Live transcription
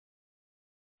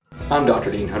I'm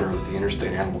Dr. Dean Hunter with the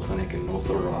Interstate Animal Clinic in North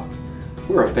Little Rock.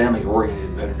 We're a family-oriented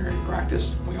veterinary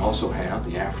practice. We also have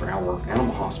the after-hour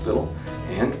animal hospital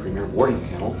and premier boarding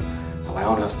kennel,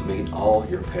 allowing us to meet all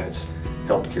your pets'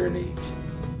 healthcare needs.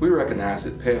 We recognize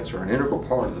that pets are an integral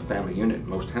part of the family unit in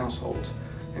most households,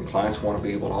 and clients want to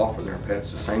be able to offer their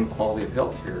pets the same quality of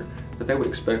health care that they would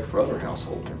expect for other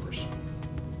household members.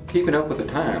 Keeping up with the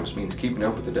times means keeping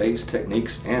up with the day's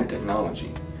techniques and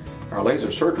technology. Our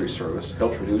laser surgery service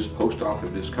helps reduce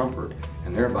post-operative discomfort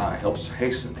and thereby helps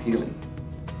hasten healing.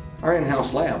 Our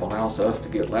in-house lab allows us to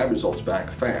get lab results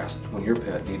back fast when your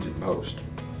pet needs it most.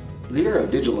 The era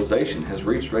of digitalization has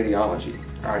reached radiology.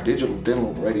 Our digital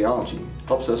dental radiology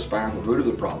helps us find the root of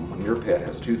the problem when your pet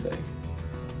has a toothache.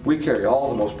 We carry all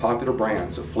the most popular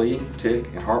brands of flea, tick,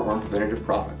 and heartworm preventative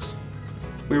products.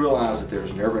 We realize that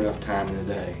there's never enough time in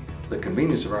the day. The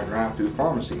convenience of our drive-through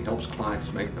pharmacy helps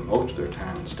clients make the most of their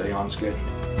time and stay on schedule.